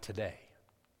you and I today?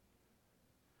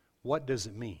 What does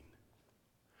it mean?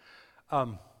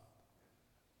 And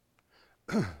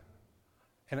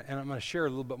I'm going to share a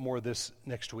little bit more of this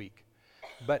next week.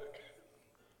 But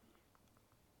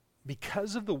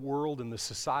because of the world and the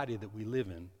society that we live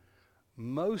in,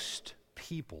 most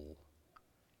people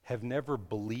have never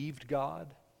believed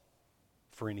God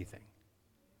for anything.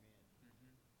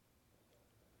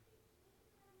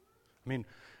 I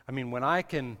mean, when I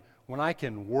can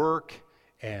work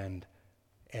and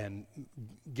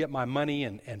get my money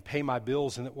and pay my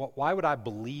bills, and why would I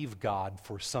believe God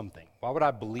for something? Why would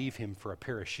I believe Him for a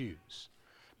pair of shoes?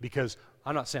 Because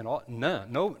I'm not saying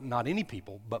not any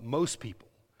people, but most people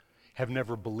have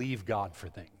never believed God for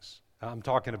things. I'm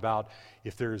talking about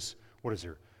if there's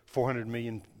 400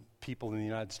 million people in the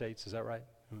United States, is that right?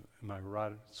 Am I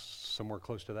right? Somewhere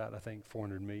close to that, I think,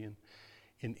 400 million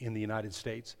in the United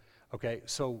States. Okay,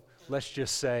 so let's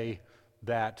just say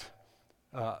that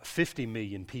 50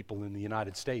 million people in the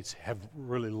United States have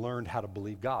really learned how to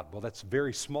believe God. Well, that's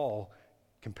very small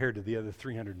compared to the other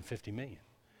 350 million.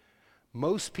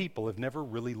 Most people have never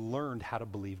really learned how to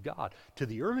believe God. To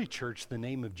the early church, the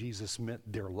name of Jesus meant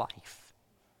their life.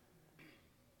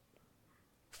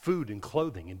 Food and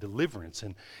clothing and deliverance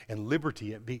and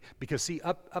liberty. Because see,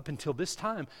 up until this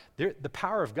time, the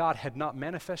power of God had not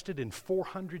manifested in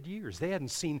 400 years. They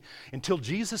hadn't seen, until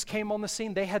Jesus came on the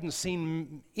scene, they hadn't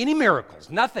seen any miracles,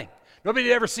 nothing. Nobody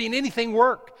had ever seen anything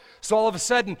work. So all of a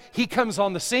sudden, He comes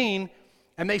on the scene,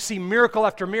 and they see miracle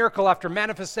after miracle after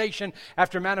manifestation,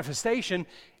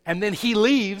 and then He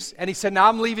leaves, and He said, now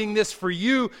I'm leaving this for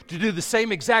you to do the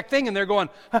same exact thing. And they're going,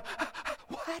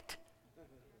 what?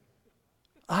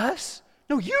 Us?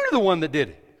 No, you're the one that did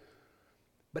it.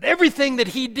 But everything that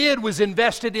He did was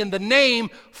invested in the name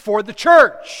for the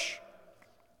church.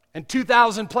 And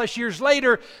 2,000 plus years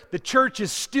later, the church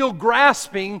is still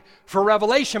grasping for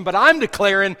revelation, but I'm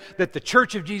declaring that the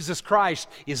Church of Jesus Christ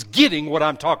is getting what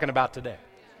I'm talking about today.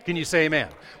 Can you say amen?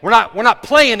 We're not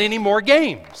playing any more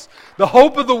games. The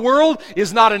hope of the world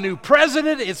is not a new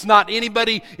president. It's not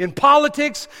anybody in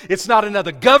politics. It's not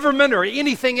another government or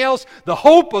anything else. The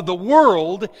hope of the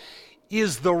world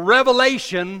is the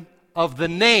revelation of the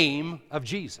name of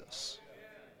Jesus.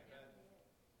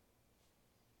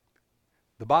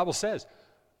 The Bible says,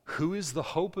 who is the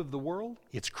hope of the world?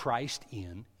 It's Christ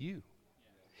in you.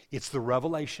 It's the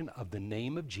revelation of the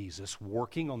name of Jesus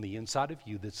working on the inside of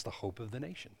you that's the hope of the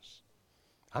nations.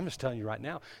 I'm just telling you right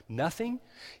now, nothing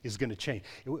is going to change.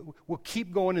 We'll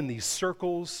keep going in these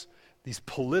circles, these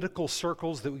political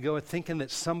circles that we go thinking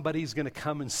that somebody's going to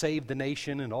come and save the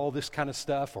nation and all this kind of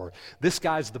stuff, or this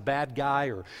guy's the bad guy,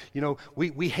 or,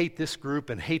 we hate this group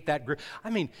and hate that group. I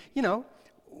mean,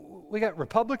 we got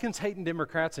Republicans hating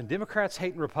Democrats and Democrats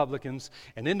hating Republicans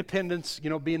and independents,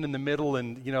 being in the middle,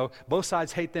 and, both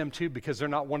sides hate them too because they're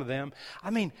not one of them. I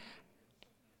mean,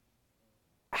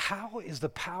 how is the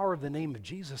power of the name of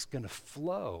Jesus going to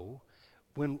flow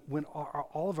when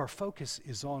all of our focus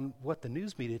is on what the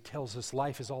news media tells us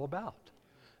life is all about?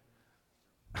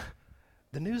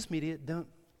 The news media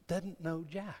doesn't know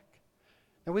jack.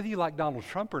 Now, whether you like Donald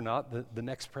Trump or not, the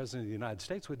next president of the United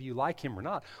States, whether you like him or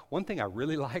not, one thing I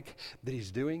really like that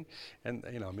he's doing, and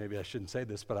maybe I shouldn't say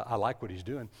this, but I like what he's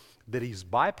doing, that he's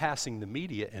bypassing the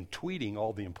media and tweeting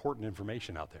all the important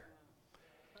information out there.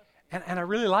 And I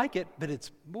really like it, but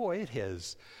it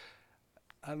has,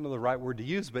 I don't know the right word to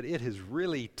use, but it has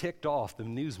really ticked off the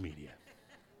news media.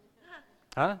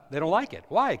 Huh? They don't like it.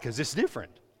 Why? Because it's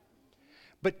different.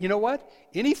 But you know what?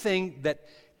 Anything that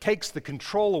takes the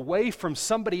control away from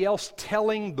somebody else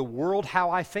telling the world how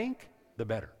I think, the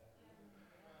better.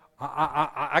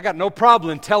 I got no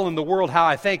problem telling the world how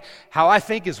I think. How I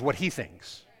think is what He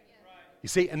thinks. You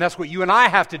see, and that's what you and I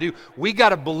have to do. We got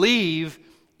to believe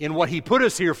in what He put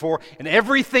us here for, and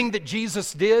everything that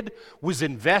Jesus did was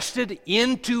invested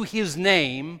into His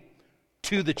name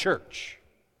to the church.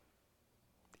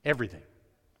 Everything.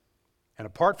 And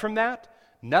apart from that,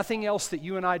 nothing else that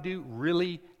you and I do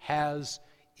really has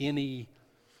any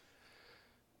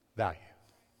value.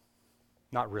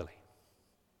 Not really.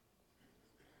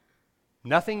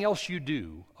 Nothing else you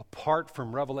do apart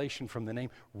from revelation from the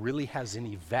name really has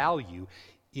any value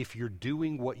if you're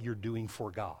doing what you're doing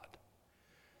for God.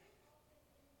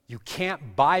 You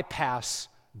can't bypass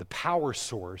the power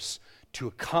source to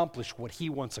accomplish what He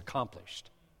wants accomplished.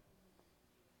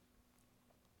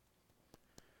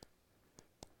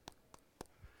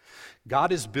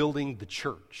 God is building the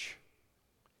church.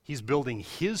 He's building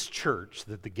His church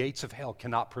that the gates of hell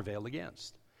cannot prevail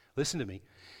against. Listen to me.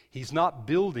 He's not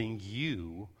building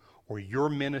you or your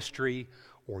ministry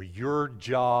or your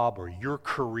job or your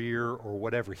career or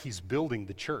whatever. He's building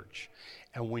the church.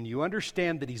 And when you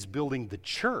understand that He's building the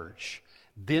church,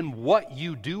 then what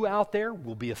you do out there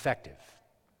will be effective.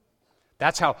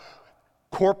 That's how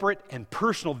corporate and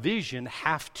personal vision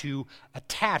have to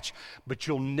attach. But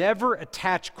you'll never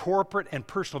attach corporate and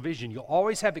personal vision. You'll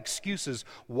always have excuses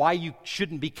why you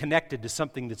shouldn't be connected to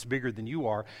something that's bigger than you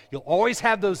are. You'll always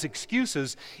have those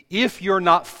excuses if you're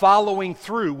not following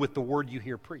through with the word you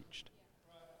hear preached.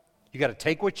 You got to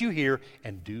take what you hear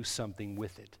and do something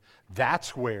with it.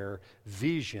 That's where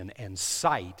vision and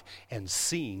sight and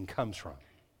seeing comes from.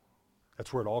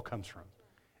 That's where it all comes from.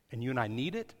 And you and I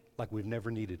need it like we've never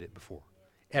needed it before.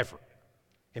 Ever.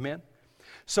 Amen?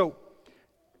 So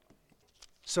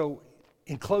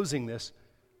in closing this,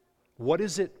 what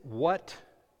does it look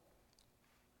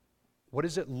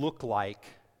like?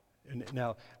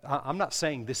 Now, I'm not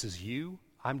saying this is you.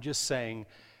 I'm just saying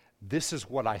this is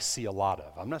what I see a lot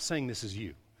of. I'm not saying this is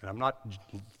you. And I'm not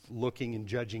looking and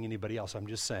judging anybody else. I'm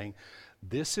just saying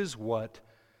this is what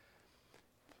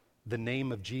the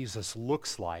name of Jesus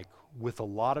looks like with a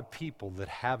lot of people that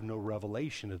have no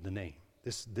revelation of the name.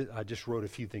 I just wrote a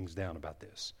few things down about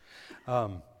this.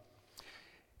 The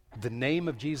name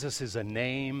of Jesus is a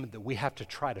name that we have to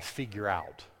try to figure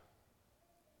out.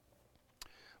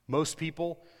 Most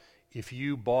people, if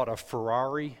you bought a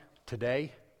Ferrari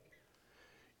today,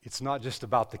 it's not just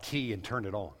about the key and turn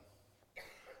it on.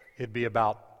 It'd be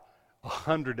about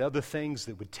 100 other things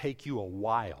that would take you a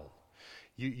while.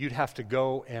 You'd have to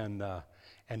go and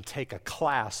take a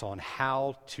class on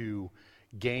how to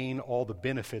gain all the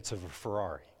benefits of a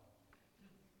Ferrari.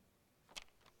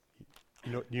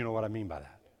 You know what I mean by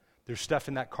that? There's stuff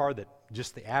in that car that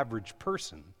just the average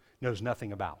person knows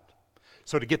nothing about.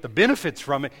 So to get the benefits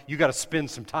from it, you got to spend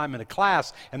some time in a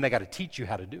class, and they got to teach you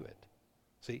how to do it.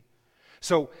 See?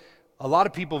 So a lot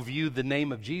of people view the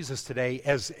name of Jesus today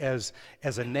as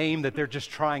a name that they're just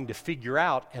trying to figure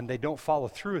out, and they don't follow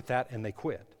through with that, and they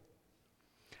quit.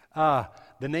 The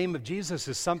name of Jesus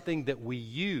is something that we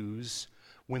use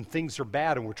when things are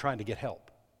bad and we're trying to get help.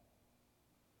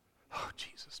 Oh,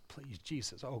 Jesus, please,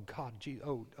 Jesus. Oh, God, Jesus.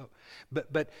 Oh.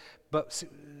 But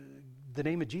the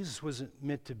name of Jesus wasn't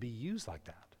meant to be used like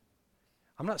that.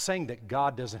 I'm not saying that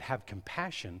God doesn't have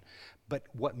compassion, but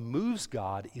what moves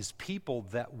God is people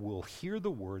that will hear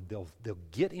the word, they'll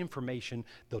get information,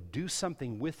 they'll do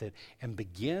something with it, and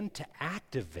begin to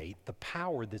activate the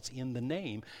power that's in the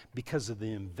name because of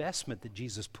the investment that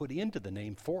Jesus put into the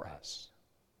name for us.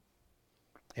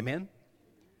 Amen?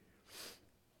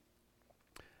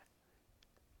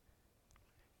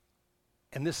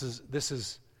 And this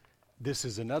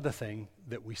is another thing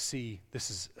that we see. This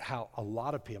is how a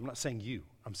lot of people, I'm not saying you,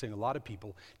 I'm saying a lot of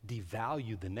people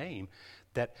devalue the name,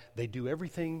 that they do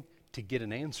everything to get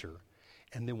an answer,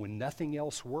 and then when nothing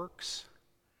else works,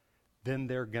 then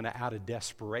they're going to, out of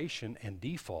desperation and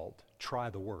default, try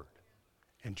the word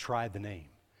and try the name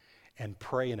and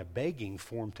pray in a begging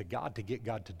form to God to get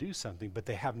God to do something, but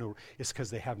it's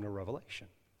because they have no revelation.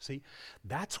 See,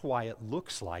 that's why it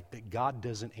looks like that God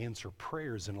doesn't answer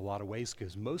prayers in a lot of ways,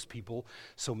 because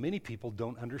so many people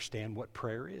don't understand what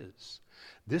prayer is.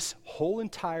 This whole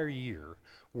entire year,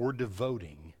 we're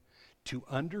devoting to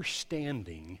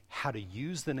understanding how to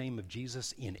use the name of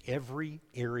Jesus in every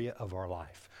area of our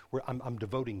life. I'm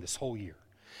devoting this whole year.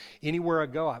 Anywhere I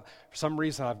go, for some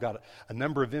reason, I've got a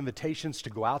number of invitations to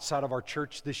go outside of our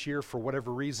church this year for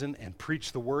whatever reason and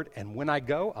preach the word. And when I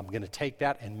go, I'm going to take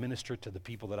that and minister to the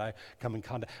people that I come in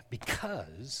contact,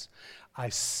 because I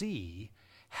see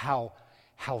how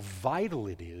vital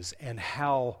it is and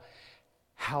how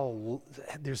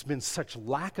there's been such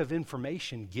lack of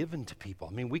information given to people.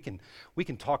 I mean, we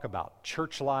can talk about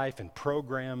church life and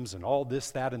programs and all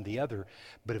this, that, and the other,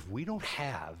 but if we don't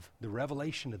have the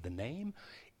revelation of the name,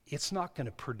 it's not going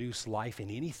to produce life in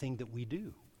anything that we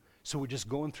do. So we're just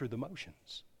going through the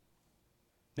motions.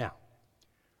 Now,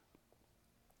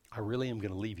 I really am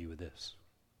going to leave you with this.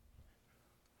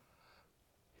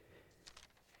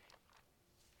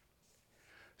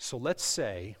 So let's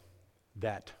say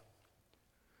that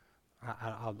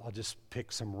I'll just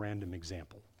pick some random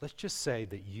example. Let's just say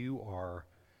that you are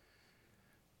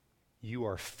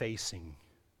facing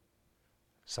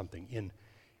something in,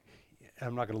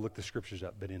 I'm not going to look the scriptures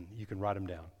up, but you can write them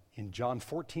down. In John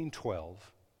 14:12,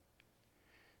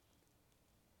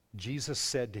 Jesus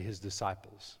said to his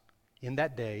disciples, in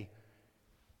that day,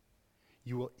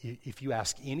 if you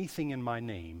ask anything in my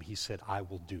name, he said, I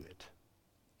will do it.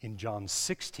 in John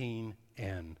 16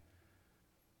 and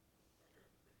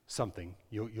something.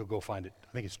 You'll go find it.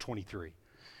 I think it's 23.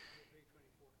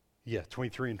 Yeah,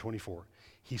 23 and 24.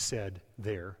 He said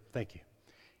there, thank you.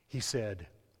 He said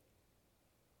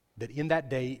that in that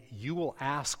day you will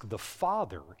ask the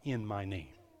Father in my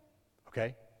name.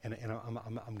 Okay? And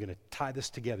I'm going to tie this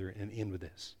together and end with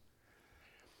this.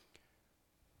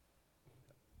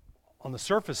 On the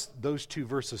surface, those two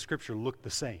verses of Scripture look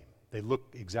the same. They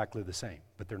look exactly the same,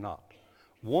 but they're not.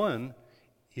 One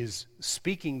is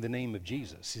speaking the name of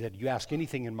Jesus. He said, you ask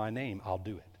anything in my name, I'll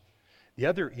do it. The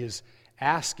other is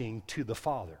asking to the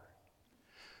Father.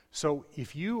 So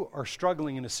if you are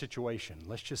struggling in a situation,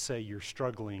 let's just say you're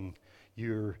struggling,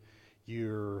 you've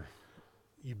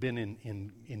been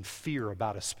in fear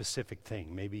about a specific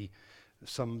thing, maybe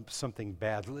something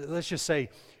bad. Let's just say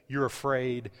you're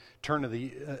afraid, turn of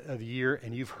the year,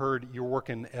 and you've heard you're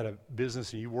working at a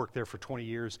business and you worked there for 20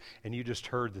 years, and you just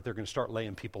heard that they're going to start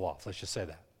laying people off. Let's just say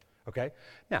that. Okay?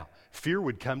 Now, fear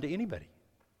would come to anybody.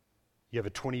 You have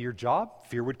a 20-year job,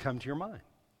 fear would come to your mind.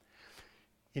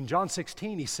 In John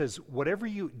 16, he says,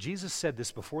 Jesus said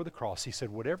this before the cross, he said,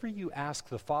 whatever you ask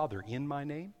the Father in my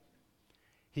name,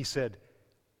 he said,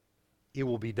 it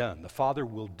will be done. The Father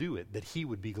will do it, that he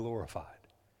would be glorified.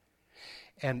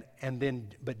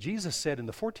 But Jesus said in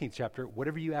the 14th chapter,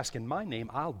 whatever you ask in my name,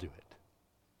 I'll do it.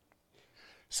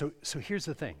 So here's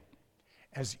the thing.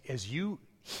 As you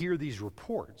hear these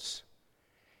reports,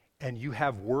 and you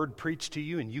have word preached to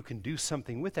you, and you can do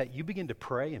something with that, you begin to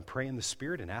pray and pray in the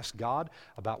Spirit and ask God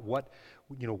about what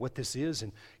this is.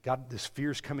 And God, this fear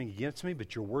is coming against me,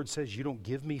 but your word says you don't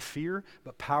give me fear,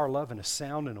 but power, love, and a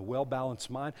sound and a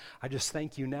well-balanced mind. I just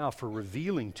thank you now for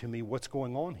revealing to me what's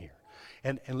going on here.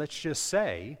 And let's just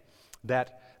say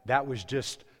that was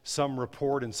just some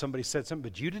report and somebody said something,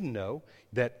 but you didn't know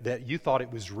that you thought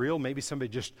it was real. Maybe somebody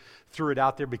just threw it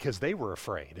out there because they were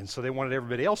afraid, and so they wanted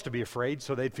everybody else to be afraid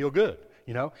so they'd feel good,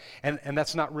 and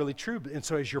that's not really true. And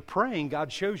so as you're praying,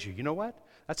 God shows you, you know what?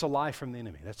 That's a lie from the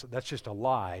enemy. That's just a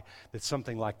lie that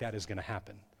something like that is going to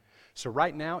happen. So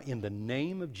right now, in the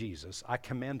name of Jesus, I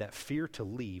command that fear to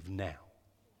leave now.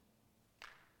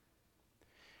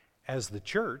 As the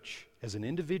church, as an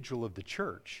individual of the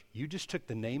church, you just took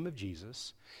the name of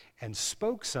Jesus and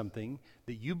spoke something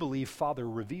that you believe Father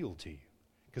revealed to you.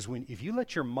 Because if you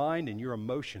let your mind and your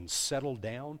emotions settle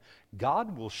down,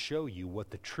 God will show you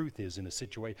what the truth is in a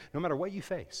situation, no matter what you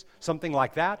face. Something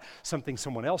like that, something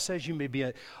someone else says, you may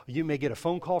get a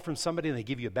phone call from somebody and they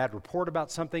give you a bad report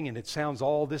about something and it sounds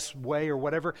all this way or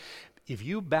whatever. If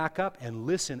you back up and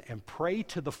listen and pray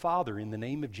to the Father in the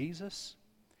name of Jesus,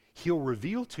 He'll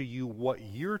reveal to you what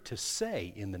you're to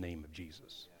say in the name of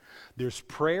Jesus. There's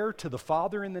prayer to the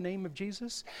Father in the name of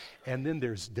Jesus, and then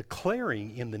there's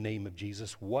declaring in the name of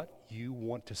Jesus what you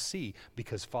want to see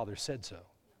because Father said so.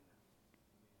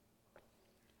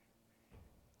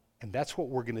 And that's what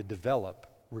we're going to develop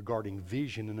regarding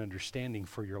vision and understanding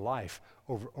for your life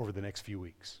over the next few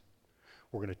weeks.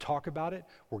 We're going to talk about it.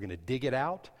 We're going to dig it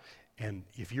out. And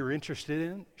if you're interested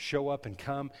in it, show up and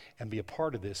come and be a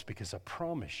part of this, because I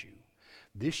promise you,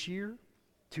 this year,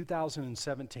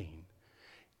 2017,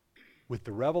 with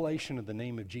the revelation of the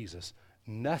name of Jesus,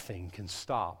 nothing can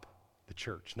stop the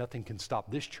church. Nothing can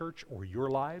stop this church or your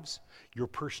lives, your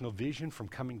personal vision from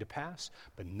coming to pass,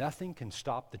 but nothing can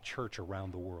stop the church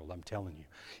around the world, I'm telling you.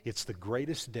 It's the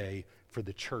greatest day for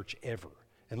the church ever.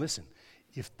 And listen,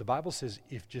 if the Bible says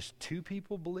if just 2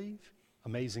 people believe,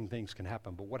 amazing things can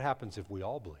happen. But what happens if we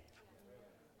all believe?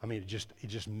 I mean, it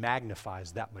just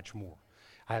magnifies that much more.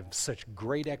 I have such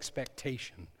great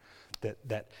expectation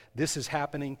that this is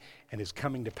happening and is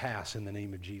coming to pass in the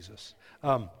name of Jesus.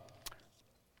 I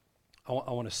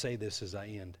want to say this as I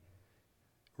end.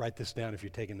 Write this down if you're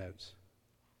taking notes.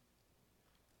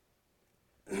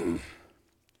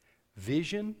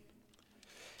 Vision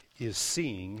is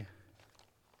seeing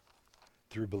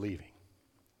through believing.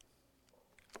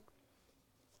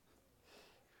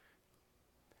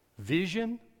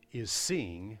 Vision is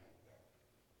seeing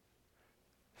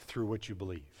through what you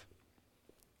believe.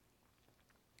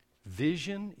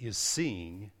 Vision is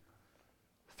seeing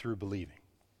through believing.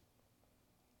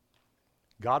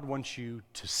 God wants you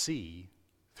to see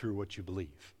through what you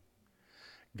believe.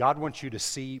 God wants you to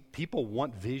see. People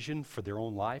want vision for their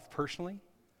own life personally,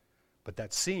 but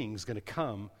that seeing is going to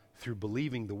come through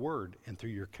believing the Word and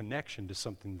through your connection to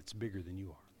something that's bigger than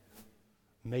you are.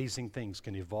 Amazing things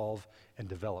can evolve and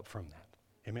develop from that.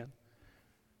 Amen?